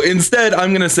 So instead, I'm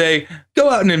going to say,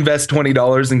 go out and invest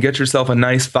 $20 and get yourself a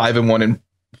nice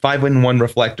 5-in-1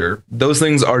 reflector. Those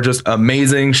things are just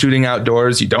amazing shooting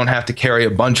outdoors. You don't have to carry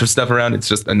a bunch of stuff around. It's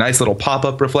just a nice little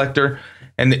pop-up reflector.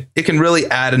 and it can really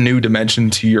add a new dimension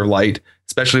to your light,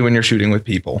 especially when you're shooting with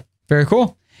people. Very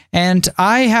cool. And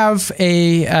I have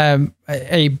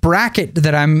a bracket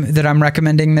that I'm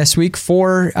recommending this week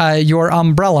for your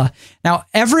umbrella. Now,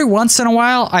 every once in a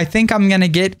while, I think I'm going to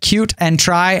get cute and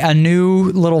try a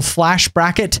new little flash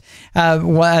bracket,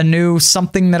 a new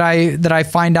something that I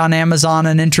find on Amazon,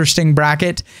 an interesting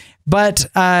bracket. But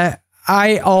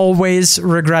I always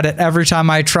regret it every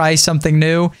time I try something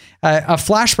new. A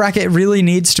flash bracket really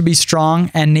needs to be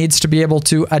strong and needs to be able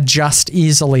to adjust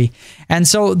easily. And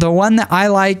so the one that I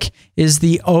like is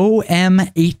the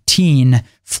OM18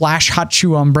 Flash Hot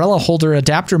Shoe Umbrella Holder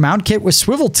Adapter Mount Kit with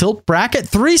Swivel Tilt Bracket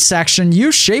 3-section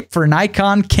U-shape for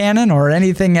Nikon, Canon, or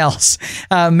anything else.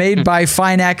 Made by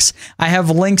Finex. I have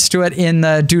links to it in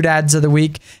the doodads of the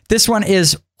week. This one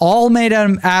is all made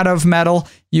out of metal.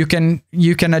 You can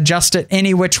adjust it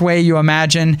any which way you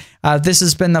imagine. This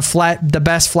has been the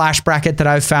best flash bracket that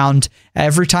I've found.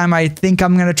 Every time I think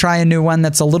I'm going to try a new one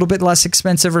that's a little bit less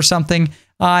expensive or something,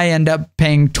 I end up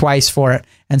paying twice for it.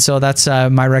 And so that's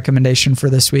my recommendation for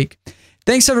this week.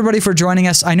 Thanks everybody for joining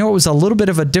us. I know it was a little bit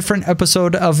of a different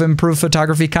episode of Improved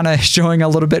Photography, kind of showing a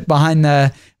little bit behind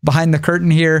the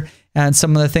curtain here and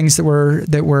some of the things that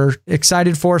we're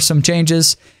excited for, some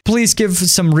changes. Please give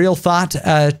some real thought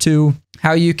to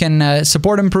how you can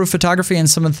support Improved Photography and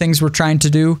some of the things we're trying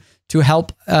to do to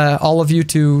help all of you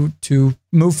to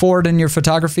move forward in your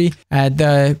photography.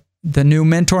 The new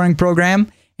mentoring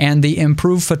program and the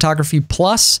Improved Photography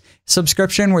Plus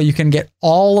subscription, where you can get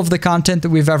all of the content that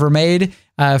we've ever made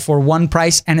for one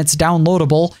price, and it's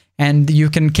downloadable and you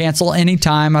can cancel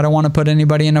anytime. I don't want to put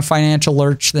anybody in a financial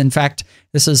lurch. In fact,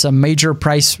 this is a major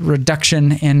price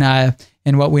reduction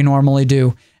in what we normally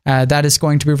do. That is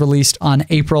going to be released on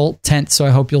April 10th, so I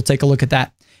hope you'll take a look at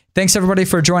that. Thanks everybody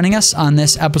for joining us on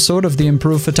this episode of the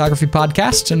Improved Photography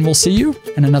Podcast, and we'll see you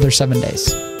in another 7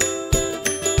 days.